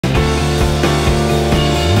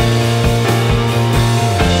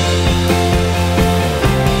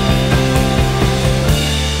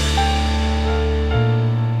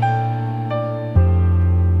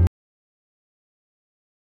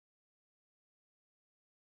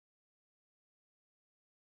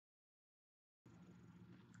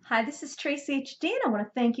Hi, this is Tracy H. D, and I want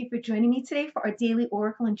to thank you for joining me today for our daily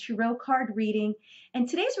Oracle and Tarot card reading. And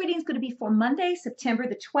today's reading is going to be for Monday, September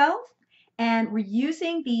the 12th. And we're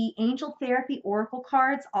using the Angel Therapy Oracle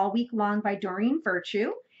cards all week long by Doreen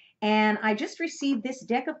Virtue. And I just received this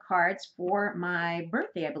deck of cards for my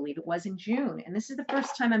birthday, I believe it was in June. And this is the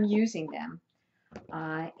first time I'm using them.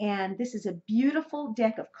 And this is a beautiful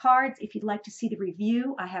deck of cards. If you'd like to see the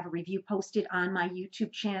review, I have a review posted on my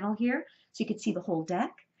YouTube channel here, so you can see the whole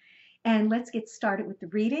deck. And let's get started with the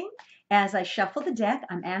reading. As I shuffle the deck,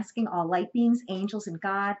 I'm asking all light beings, angels, and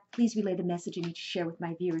God, please relay the message I need to share with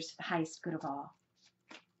my viewers for the highest good of all.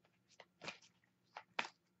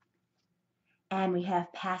 And we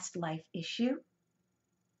have past life issue.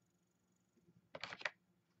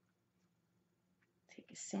 Take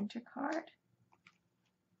a center card.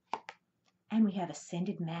 And we have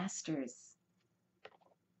ascended masters.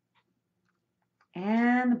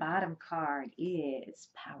 And the bottom card is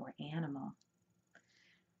Power Animal.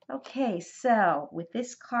 Okay, so with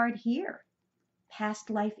this card here, past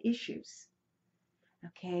life issues.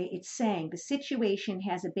 Okay, it's saying the situation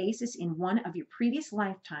has a basis in one of your previous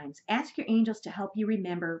lifetimes. Ask your angels to help you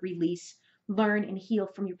remember, release, learn, and heal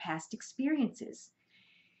from your past experiences.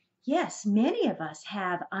 Yes, many of us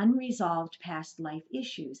have unresolved past life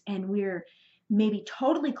issues, and we're maybe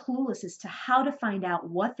totally clueless as to how to find out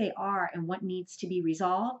what they are and what needs to be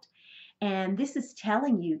resolved. And this is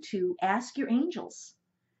telling you to ask your angels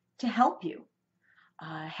to help you.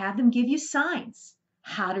 Have them give you signs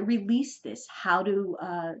how to release this, how to,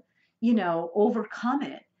 overcome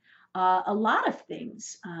it. A lot of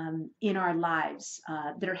things in our lives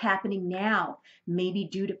that are happening now, maybe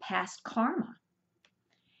due to past karma.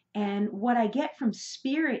 And what I get from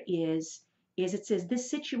Spirit is it says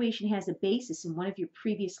this situation has a basis in one of your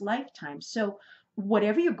previous lifetimes. So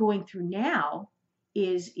whatever you're going through now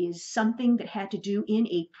is something that had to do in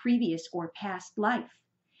a previous or past life.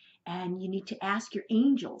 And you need to ask your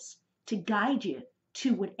angels to guide you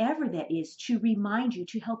to whatever that is, to remind you,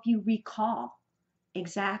 to help you recall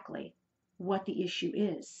exactly what the issue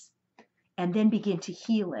is, and then begin to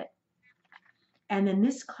heal it. And then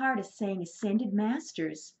this card is saying Ascended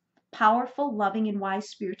Masters, powerful, loving, and wise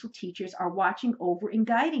spiritual teachers are watching over and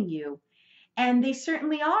guiding you. And they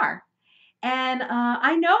certainly are. And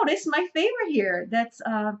I noticed my favorite here, that's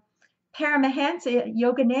Paramahansa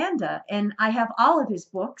Yogananda, and I have all of his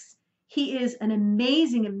books. He is an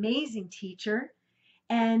amazing, amazing teacher.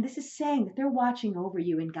 And this is saying that they're watching over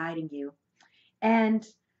you and guiding you. And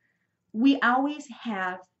we always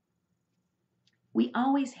have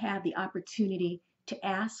the opportunity to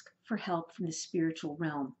ask for help from the spiritual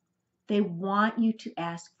realm. They want you to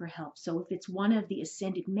ask for help. So if it's one of the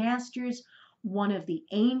ascended masters, one of the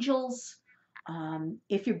angels,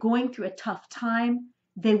 if you're going through a tough time,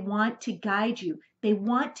 they want to guide you. They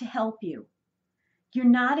want to help you. You're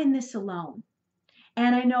not in this alone.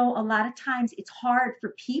 And I know a lot of times it's hard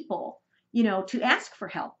for people, to ask for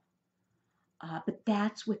help. But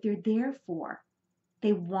that's what they're there for.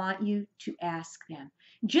 They want you to ask them.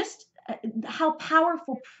 Just how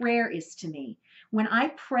powerful prayer is to me. When I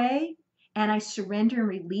pray and I surrender and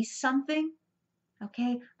release something,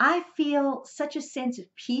 okay, I feel such a sense of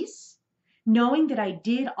peace, knowing that I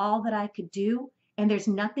did all that I could do, and there's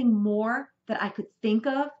nothing more that I could think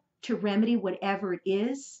of to remedy whatever it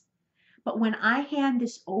is. But when I hand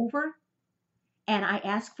this over and I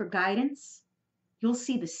ask for guidance, you'll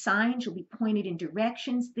see the signs, you'll be pointed in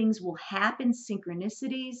directions, things will happen,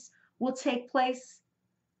 synchronicities will take place,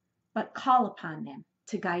 but call upon them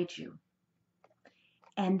to guide you.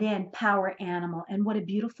 And then Power Animal, and what a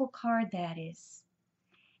beautiful card that is.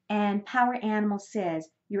 And Power Animal says,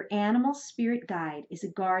 your animal spirit guide is a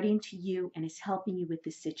guardian to you and is helping you with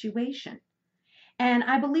this situation. And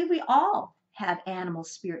I believe we all have animal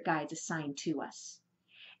spirit guides assigned to us.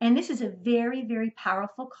 And this is a very, very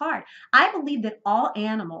powerful card. I believe that all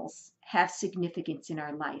animals have significance in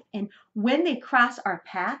our life. And when they cross our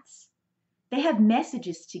paths, they have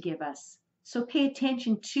messages to give us. So pay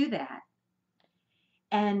attention to that.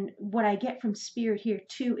 And what I get from Spirit here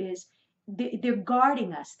too is they're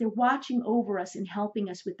guarding us. They're watching over us and helping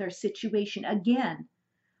us with our situation. Again,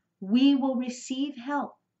 we will receive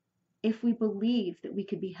help if we believe that we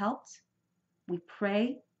could be helped. We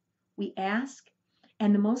pray, we ask.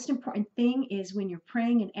 And the most important thing is when you're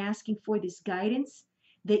praying and asking for this guidance,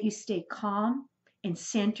 that you stay calm and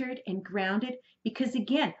centered and grounded. Because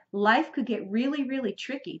again, life could get really, really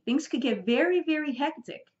tricky. Things could get very, very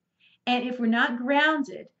hectic. And if we're not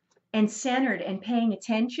grounded and centered and paying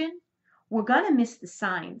attention, we're going to miss the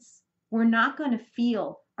signs. We're not going to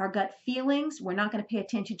feel our gut feelings. We're not going to pay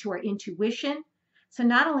attention to our intuition. So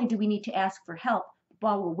not only do we need to ask for help,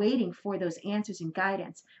 while we're waiting for those answers and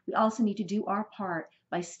guidance, we also need to do our part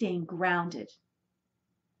by staying grounded.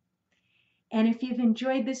 And if you've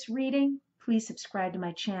enjoyed this reading, please subscribe to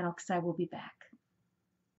my channel because I will be back.